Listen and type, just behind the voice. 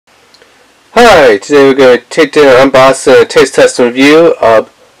Hi, today we're going to take down and unbox and taste test and review of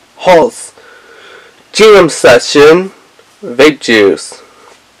Haus SESSiON Vape Juice.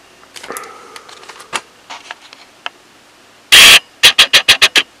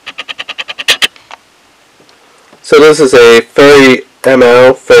 So this is a 30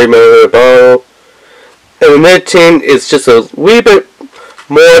 ml, 30 milliliter bottle, and the nicotine is just a wee bit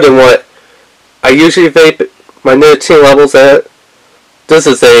more than what I usually vape my nicotine levels at. This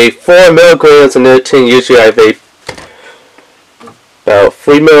is a 4 milligrams of nicotine. Usually I vape about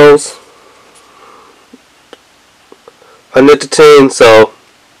 3 mils of nicotine, so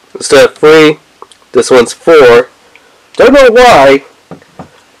instead of 3, this one's 4. Don't know why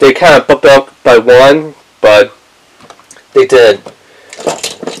they kind of bumped up by 1, but they did.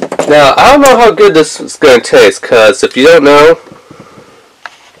 Now, I don't know how good this is going to taste, because if you don't know,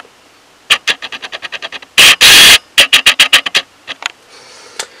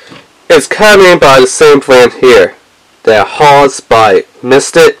 it's coming by the same brand here, the Haus by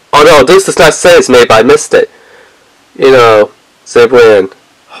Misted. Oh no, this does not say it's made by Misted. You know, same brand,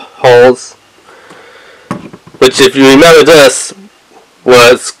 Haus. Which, if you remember, this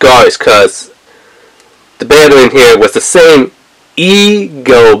was garbage because the battery in here was the same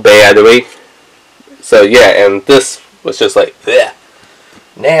Ego battery. So yeah, and this was just like, bleh,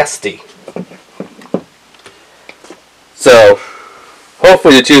 nasty. So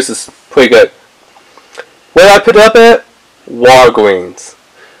hopefully the juice is pretty good. Where I put it up at? Walgreens.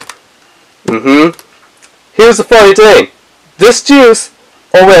 Here's the funny thing. This juice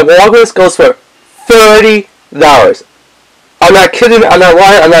over at Walgreens goes for $30. I'm not kidding, I'm not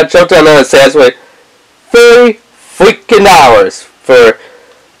lying, I'm not joking, I'm not exaggerating. $30 freaking for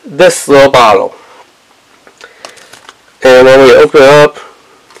this little bottle. And when we open it up,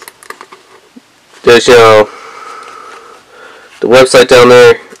 there's, you know, the website down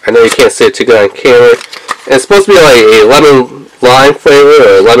there. I know you can't see it too good on camera. And it's supposed to be like a lemon lime flavor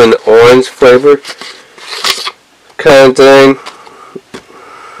or lemon orange flavor kind of thing.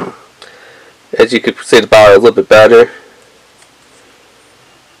 As you could see the bottle a little bit better.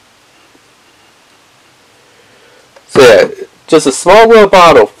 So yeah, just a small little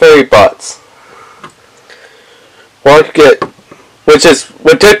bottle, $30. Well, I could get, which is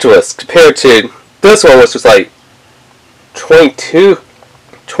ridiculous compared to this one, which was like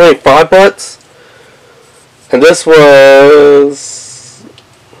 25 bucks, and this was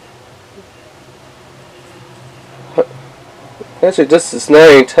actually, this is not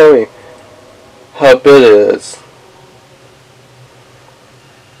even telling me how big it is,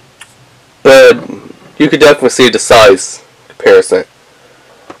 but you could definitely see the size comparison.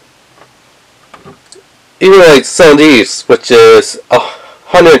 Even like some of these, which is a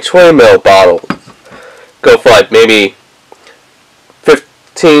 120 ml bottle, go for like maybe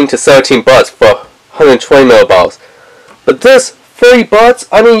 15 to 17 bucks for 120 ml bottles. But this $30,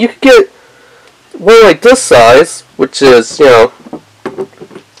 I mean, you could get one like this size, which is, you know,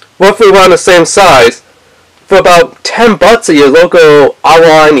 roughly around the same size, for about 10 bucks at your local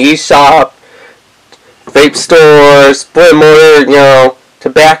online e-shop, vape stores, brick and mortar, you know,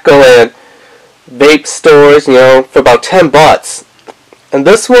 tobacco and vape stores, you know, for about 10 bucks. And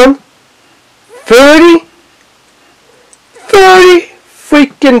this one, $30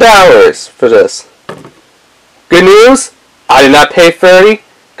 freaking dollars for this. Good news, I did not pay $30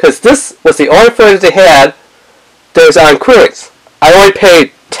 because this was the only flavor they had that was on clearance. I only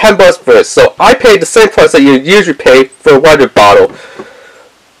paid 10 bucks for it, so I paid the same price that you usually pay for a water bottle.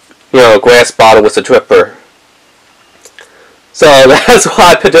 You know, a glass bottle with a dripper. So that's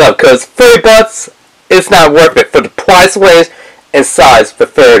why I picked it up, because $30 is not worth it for the price range and size for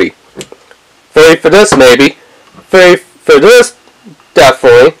 $30. $30 for this maybe. $30 for this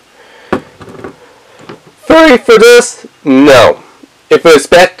definitely. $30 for this, no. If it was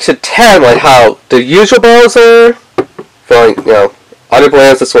back to 10, like how the usual bottles are, for like, you know, other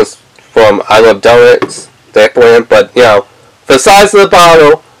brands, this was from I Love Donuts, that brand, but you know, for the size of the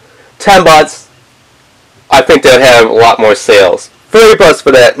bottle, 10 bucks, I think they'd have a lot more sales. $30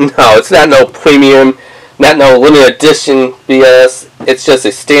 for that, no, it's not no premium, not no limited edition BS. It's just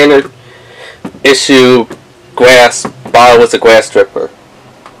a standard issue glass bottle with a glass dripper.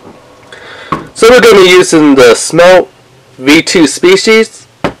 So we're going to be using the Smelt V2 species.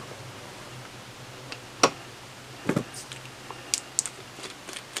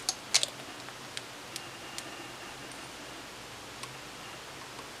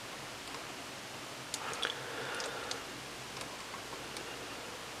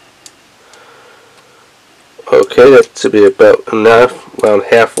 Okay, that should be about enough, around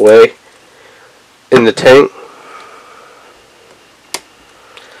halfway in the tank.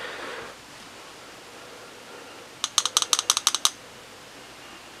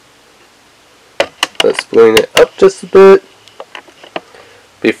 Lean it up just a bit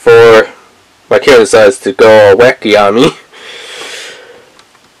before my camera decides to go all wacky on me.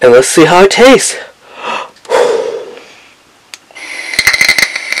 And let's see how it tastes.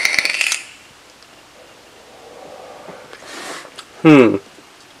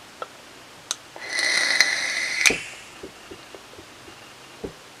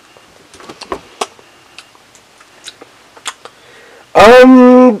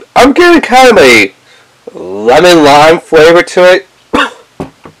 I'm getting kind of a lemon lime flavor to it.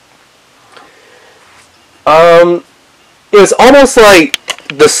 It's almost like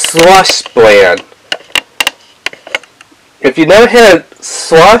the slush brand. If you never had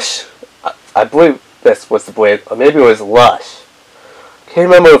slush, I believe this was the brand, or maybe it was Lush. Can't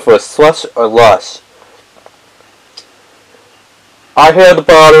remember if it was slush or lush. I had the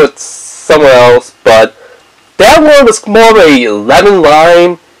bottle with somewhere else, but that one was more of a lemon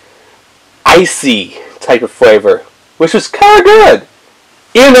lime, icy type of flavor, which was kind of good.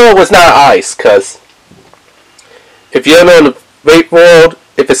 Even though it was not ice, because if you don't know in the vape world,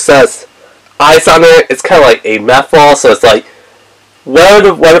 if it says ice on it, it's kind of like a menthol, so it's like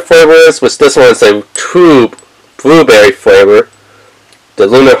whatever the flavor is, which this one is a true blueberry flavor, the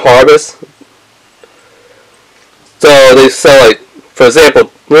Lunar Harvest. So they sell, like, for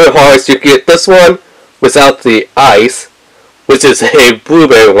example, Lunar Harvest, you get this one without the ice, which is a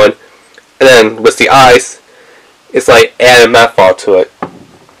blueberry one, and then with the ice, it's like adding menthol to it.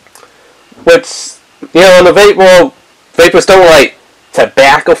 Which, you know, in the vape world, vapors don't like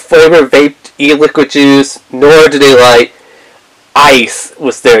tobacco flavored vape e-liquid juice, nor do they like ice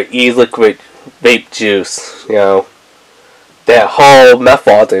with their e-liquid vape juice, you know, that whole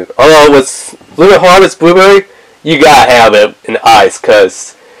menthol thing. Although with Lunar Harvest blueberry, you gotta have it in ice,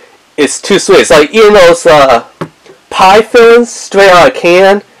 because it's too sweet. It's like eating those pie fills straight out of a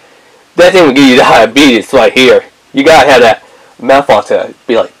can. That thing will give you diabetes right here. You gotta have that menthol to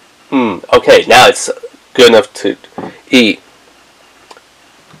be like, okay, now it's good enough to eat.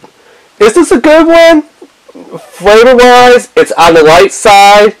 Is this a good one? Flavor-wise, it's on the light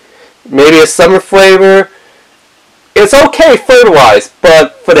side. Maybe a summer flavor. It's okay flavor-wise,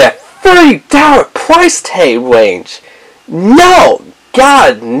 but for that $30 price tag range, no!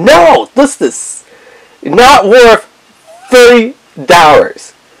 God, no! This is not worth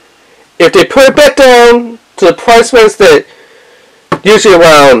 $30. If they put it back down to the price range that usually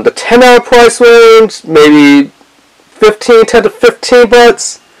around the $10 price range, maybe $10 to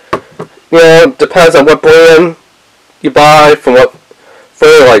 $15. You know, depends on what brand you buy, from what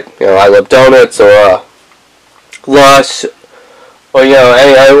flavor, like, you know, I Love Donuts or Lush, or, you know,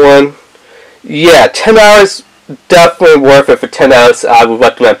 any other one. Yeah, $10 definitely worth it. For $10, I would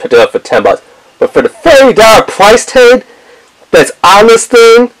recommend picking it up for $10. But for the $30 price tag that's on this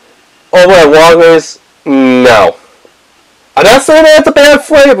thing over at Walgreens, no. I'm not saying that it's a bad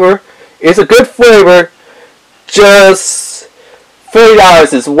flavor. It's a good flavor. Just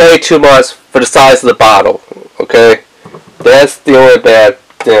 $30 is way too much for the size of the bottle. Okay? That's the only bad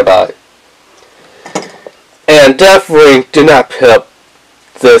thing about it. And definitely do not pick up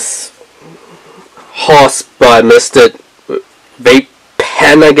this Haus Vape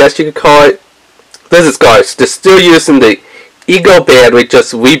pen, I guess you could call it. This is garbage. They're still using the Ego battery,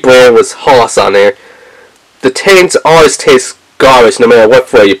 just rebranded with Haus on there. The taints always taste garbage no matter what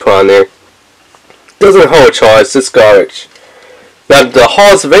flavor you put on there. Doesn't hold a charge, it's just garbage. Now the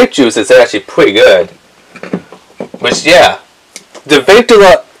Haus Vape Juice is actually pretty good. Which, yeah, the vape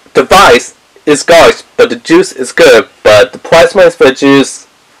device is garbage, but the juice is good. But the price points for the juice,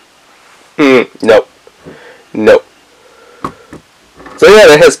 nope. Nope. So yeah,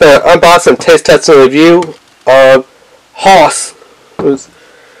 that has been an unboxing, taste testing review of Haus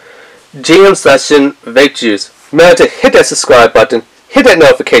GM SESSiON Vape Juice. Remember to hit that subscribe button, hit that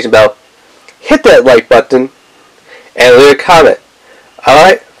notification bell, hit that like button, and leave a comment.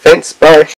 Alright, thanks, bye.